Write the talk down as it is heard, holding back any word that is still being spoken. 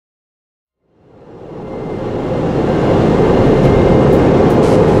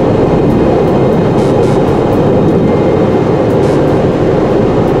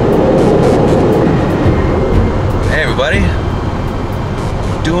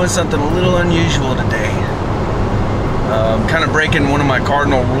doing something a little unusual today. Kind of breaking one of my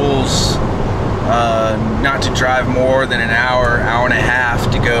cardinal rules, not to drive more than an hour, hour and a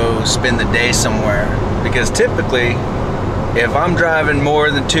half to go spend the day somewhere. Because typically, if I'm driving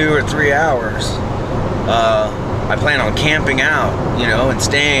more than 2 or 3 hours, I plan on camping out, you know, and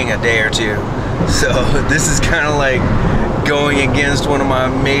staying a day or two. So this is kind of like going against one of my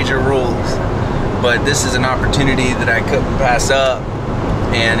major rules. But this is an opportunity that I couldn't pass up.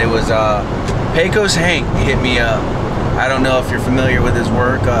 And it was Pecos Hank hit me up. I don't know if you're familiar with his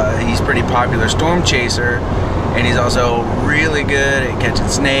work. He's a pretty popular storm chaser, and he's also really good at catching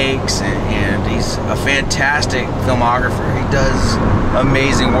snakes, and he's a fantastic filmographer. He does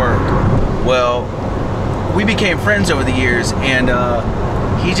amazing work. Well, we became friends over the years, and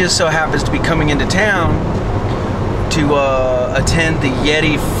he just so happens to be coming into town to attend the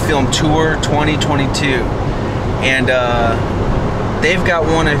YETI Film Tour 2022, and they've got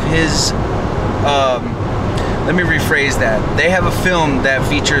one of his let me rephrase that. They have a film that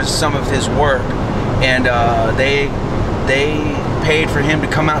features some of his work, and they paid for him to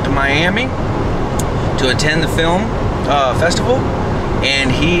come out to Miami to attend the film festival,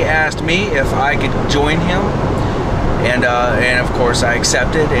 and he asked me if I could join him, and of course I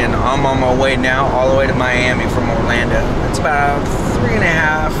accepted, and I'm on my way now all the way to Miami from Orlando. It's about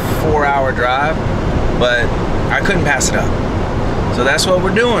 3.5, 4 hour drive, but I couldn't pass it up. So that's what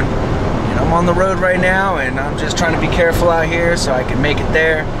we're doing. And I'm on the road right now, and I'm just trying to be careful out here so I can make it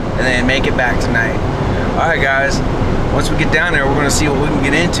there and then make it back tonight. Alright guys, once we get down there, we're going to see what we can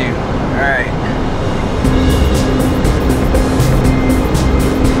get into. Alright.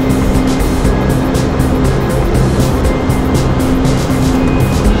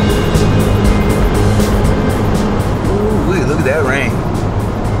 Ooh, look at that rain.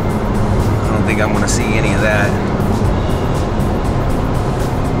 I don't think I'm going to see any of that.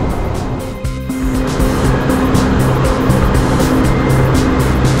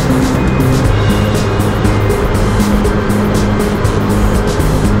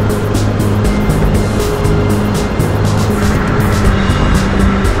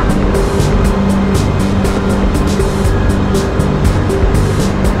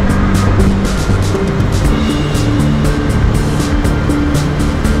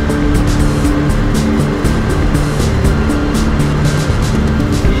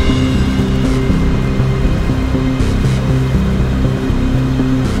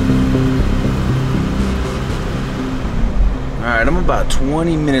 Alright, I'm about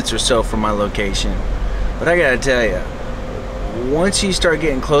 20 minutes or so from my location, but I gotta tell you, once you start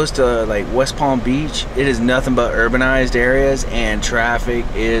getting close to like West Palm Beach, it is nothing but urbanized areas, and traffic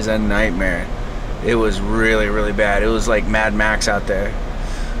is a nightmare. It was really, really bad. It was like Mad Max out there.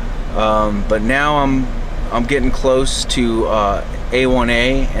 But now I'm getting close to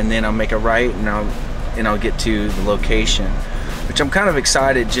A1A, and then I'll make a right, and I'll get to the location, which I'm kind of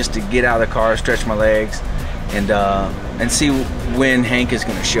excited just to get out of the car, stretch my legs, and see when Hank is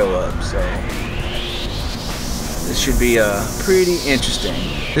going to show up. So this should be pretty interesting.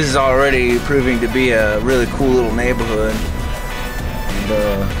 This is already proving to be a really cool little neighborhood, and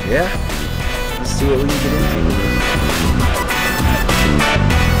yeah, let's see what we can get into.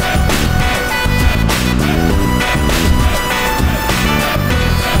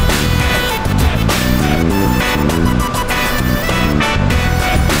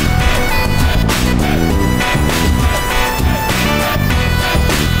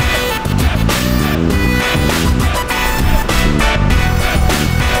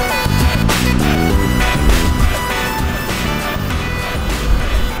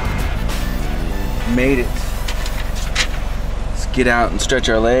 Made it. Let's get out and stretch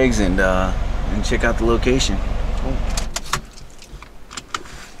our legs and check out the location. Cool.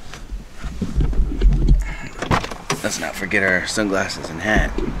 Let's not forget our sunglasses and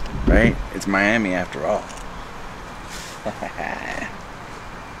hat, right? It's Miami after all.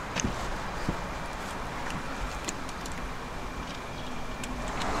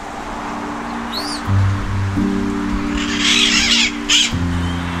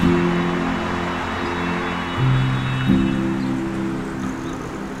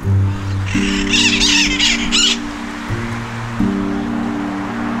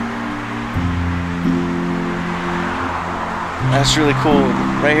 That's really cool.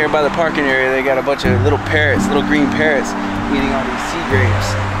 Right here by the parking area, they got a bunch of little parrots, little green parrots, eating all these sea grapes.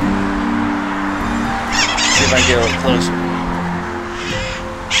 See if I can get a little closer.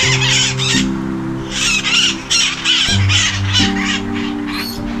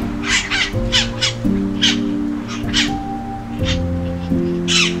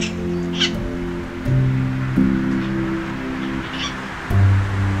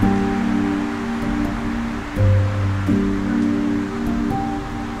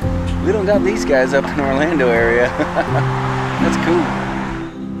 still got these guys up in the Orlando area. That's cool.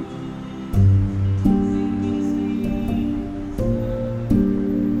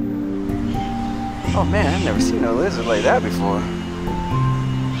 Oh man, I've never seen a lizard like that before.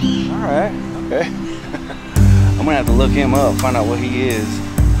 Alright, okay. I'm gonna have to look him up, find out what he is.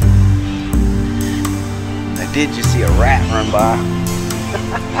 I did just see a rat run by.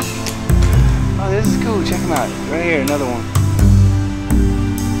 Oh, this is cool, check him out. Right here, another one.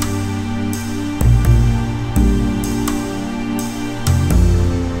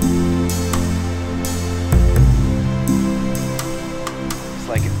 It's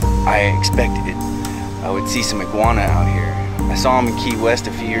like I expected it. I would see some iguana out here. I saw them in Key West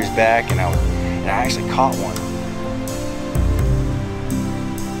a few years back, and I actually caught one.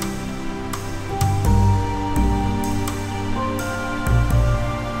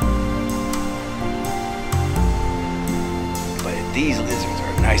 But these lizards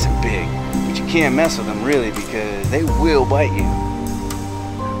are nice and big, but you can't mess with them really because they will bite you.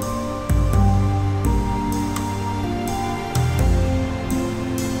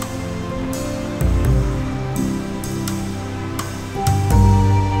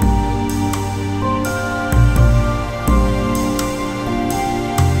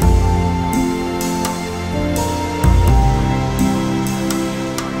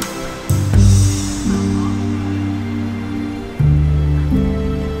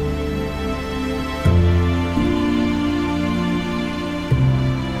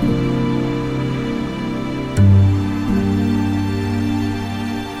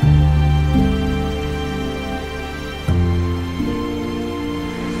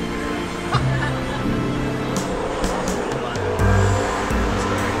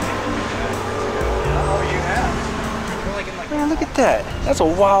 Man, look at that. That's a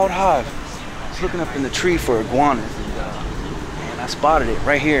wild hog. I was looking up in the tree for iguanas, and I spotted it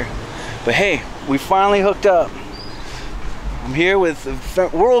right here. But hey, we finally hooked up. I'm here with the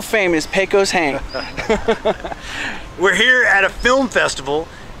world famous Pecos Hank. We're here at a film festival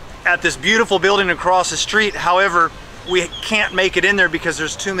at this beautiful building across the street. However, we can't make it in there because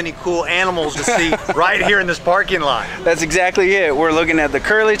there's too many cool animals to see right here in this parking lot. That's exactly it. We're looking at the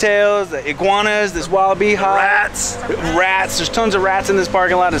curly tails, the iguanas, this wild beehive. Rats. There's tons of rats in this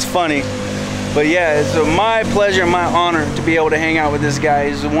parking lot. It's funny. But yeah, it's my pleasure and my honor to be able to hang out with this guy.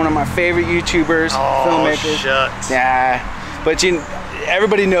 He's one of my favorite YouTubers, filmmakers. Shucks. Yeah, but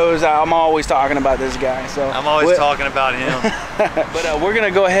everybody knows I'm always talking about this guy. So I'm always talking about him. But we're gonna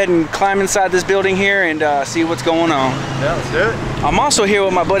go ahead and climb inside this building here and see what's going on. Yeah, let's do it. I'm also here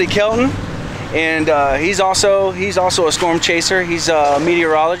with my buddy Kelton, and he's also a storm chaser. He's a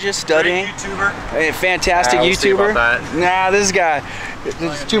meteorologist studying. Great YouTuber. A fantastic YouTuber. About that. Nah, this guy,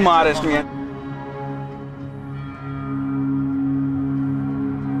 it's too modest, man.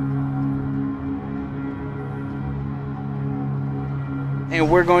 And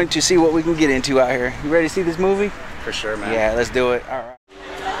we're going to see what we can get into out here. You ready to see this movie? For sure, man. Yeah, let's do it. All right.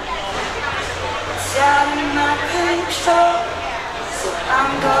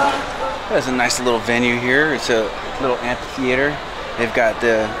 There's a nice little venue here. It's a little amphitheater. They've got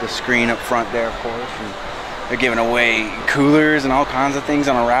the screen up front there, of course. And they're giving away coolers and all kinds of things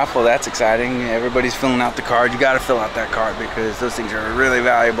on a raffle. That's exciting. Everybody's filling out the card. You got to fill out that card because those things are really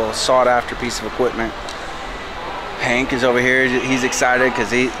valuable, sought-after piece of equipment. Hank is over here. He's excited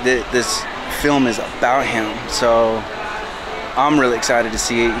because this film is about him. So I'm really excited to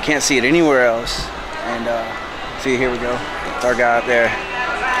see it. You can't see it anywhere else. And see, here we go. It's our guy up there.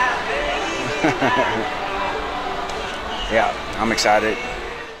 Yeah, I'm excited.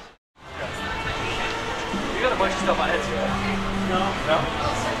 You got a bunch of stuff on it too. No.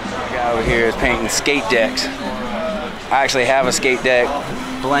 Our guy over here is painting skate decks. I actually have a skate deck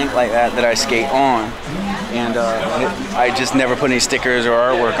blank like that I skate on. And I just never put any stickers or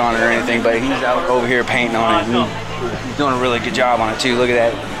artwork on it or anything, but he's out over here painting on it. And he's doing a really good job on it too. Look at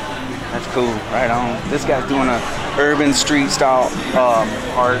that. That's cool. Right on. This guy's doing a urban street style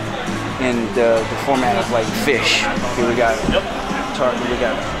art in the format of like fish. Here we got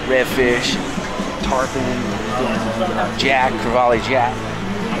redfish, tarpon, jack, Crevalle jack.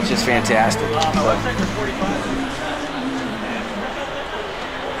 It's just fantastic.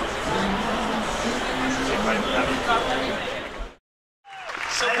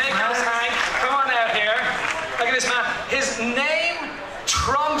 So Pecos Hank, come on out here. Look at this man. His name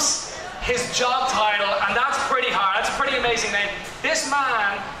trumps his job title, and that's pretty hard. That's a pretty amazing name. This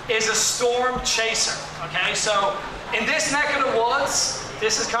man is a storm chaser, okay? So in this neck of the woods,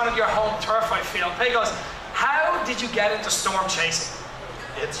 this is kind of your home turf, I feel. Pecos, how did you get into storm chasing?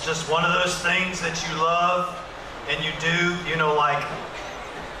 It's just one of those things that you love and you do, you know, like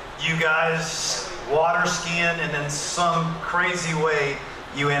you guys water skiing, and then some crazy way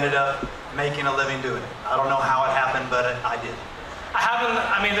you ended up making a living doing it. I don't know how it happened, but I did.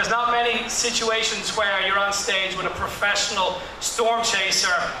 I mean, there's not many situations where you're on stage with a professional storm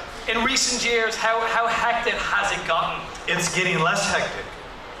chaser. In recent years, how hectic has it gotten? It's getting less hectic.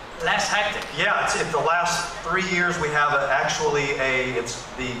 Less hectic? Yeah, it's the last 3 years we have it's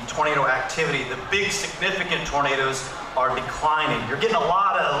the tornado activity. The big significant tornadoes are declining. You're getting a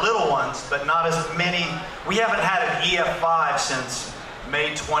lot of little ones, but not as many. We haven't had an EF5 since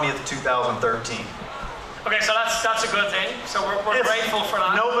May 20th, 2013. Okay, so that's a good thing. So we're grateful for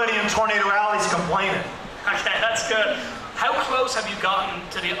that. Nobody in Tornado Alley's complaining. Okay, that's good. How close have you gotten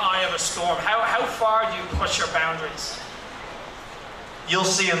to the eye of a storm? How far do you push your boundaries? You'll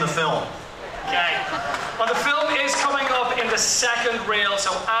see in the film. Okay. Well, the film is coming up in the second reel, so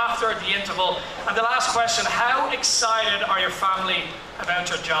after the interval. And the last question, how excited are your family about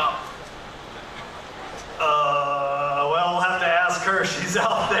your job? Well, we'll have to ask her. She's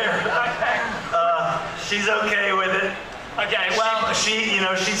out there. Okay. She's okay with it. Okay, well... She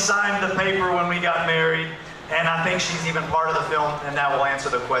signed the paper when we got married, and I think she's even part of the film, and that will answer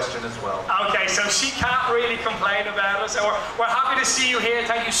the question as well. Okay, so she can't really complain about it, so we're happy to see you here.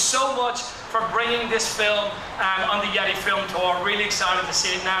 Thank you so much for bringing this film on the YETI Film Tour. Really excited to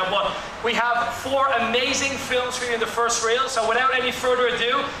see it now. But we have 4 amazing films for you in the first reel, so without any further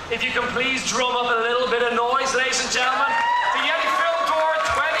ado, if you can please drum up a little bit of noise, ladies and gentlemen, the YETI Film Tour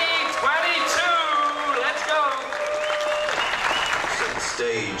 2022. Let's go. Set the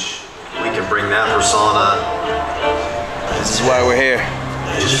stage. We can bring that persona. This is why we're here.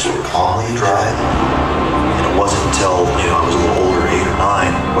 Just calmly drive. And it wasn't until, I was a little older, 8 or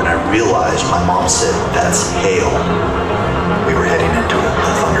 9, when I realized my mom said, "That's hail." We were heading into a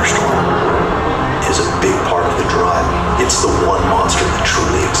thunderstorm. It is a big part of the drive. It's the one monster that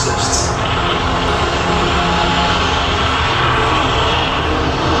truly exists.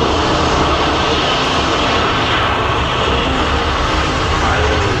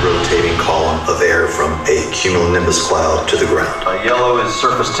 Rotating column of air from a cumulonimbus cloud to the ground. Yellow is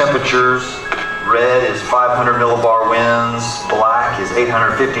surface temperatures, red is 500 millibar winds, black is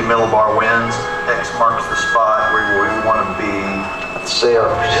 850 millibar winds. X marks the spot where we want to be. Let's say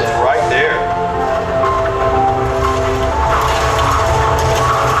it's right there.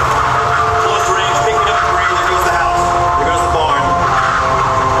 Close range, picking up the range. There goes the house. There goes the barn.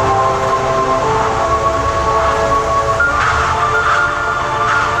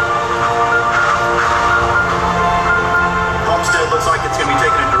 Looks like it's going to be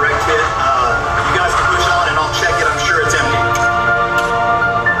taking a direct hit. You guys can push on and I'll check it. I'm sure it's empty.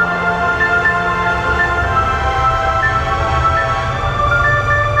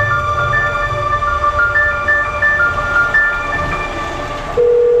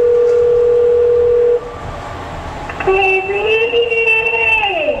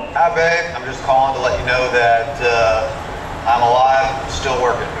 Hi, babe. I'm just calling to let you know that I'm alive, still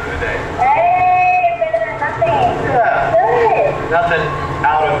working today. Hey, better than nothing. Yeah. Good. Nothing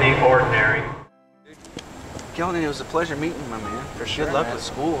out of the ordinary. Keldon, it was a pleasure meeting you, my man. For sure, Good luck man. with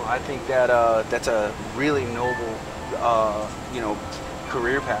school. I think that that's a really noble,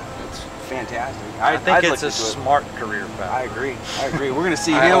 career path. It's fantastic. I think I'd it's look a into it. smart career path. I agree. We're gonna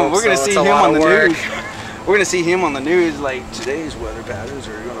see I him. hope We're gonna so. see It's a him lot on the of work. news. We're gonna see him on the news. Like, today's weather patterns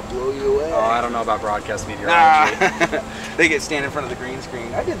are gonna blow you away. Oh, I don't know about broadcast meteorology. They get stand in front of the green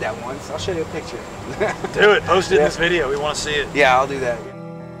screen. I did that once. I'll show you a picture. Do it. Post it in this video. We want to see it. Yeah, I'll do that.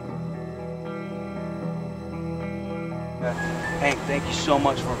 Hank, thank you so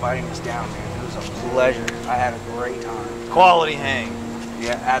much for inviting us down, man. It was a pleasure. I had a great time. Quality hang.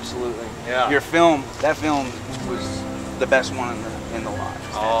 Yeah, absolutely. Yeah. Your film, that film was the best one in the lot. It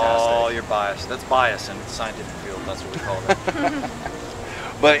was Oh, fantastic. you're biased. That's bias in the scientific field. That's what we call it.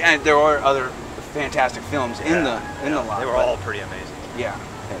 But and there are other fantastic films in the lot. They were but- all pretty amazing. Yeah.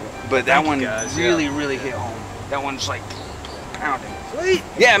 But that Thank you one guys, really, really hit home. That one's like pounding. Sweet.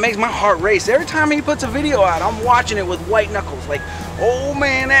 Yeah, it makes my heart race. Every time he puts a video out, I'm watching it with white knuckles. Like, oh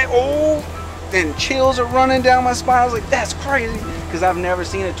man, and chills are running down my spine. I was like, that's crazy. Because I've never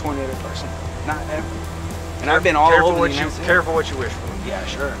seen a tornado person. Not ever. And I've been all over the United States. Careful what you wish for. Yeah,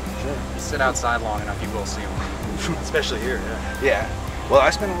 sure. You sit outside long enough, you will see them. Especially here, yeah. Yeah. Well, I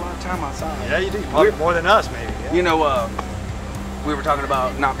spend a lot of time outside. Yeah, you do. Probably more than us, maybe. Yeah. You know, we were talking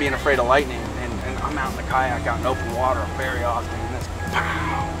about not being afraid of lightning, and I'm out in the kayak out in open water very often, and it's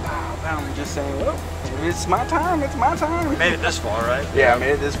pow, pow, pow. I'm just saying, well, it's my time, it's my time. We made it this far, right? Yeah, I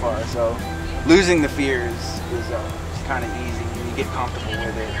made it this far, so losing the fear is kind of easy. You get comfortable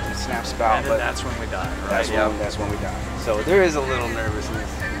with it, it snaps about, And but then that's when we die, right? that's when we die. So there is a little nervousness.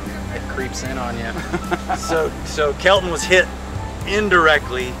 It creeps in on you. So Kelton was hit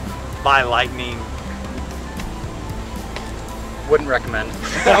indirectly by lightning. Wouldn't recommend.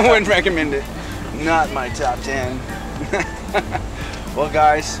 I wouldn't recommend it. Not my top 10. Well,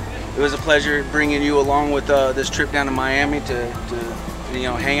 guys, it was a pleasure bringing you along with this trip down to Miami to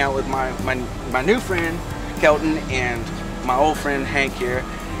hang out with my new friend Kelton and my old friend Hank here.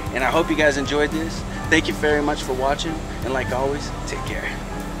 And I hope you guys enjoyed this. Thank you very much for watching, and like always, take care.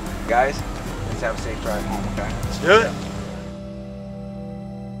 Guys, let's have a safe drive home, okay? Let's do it.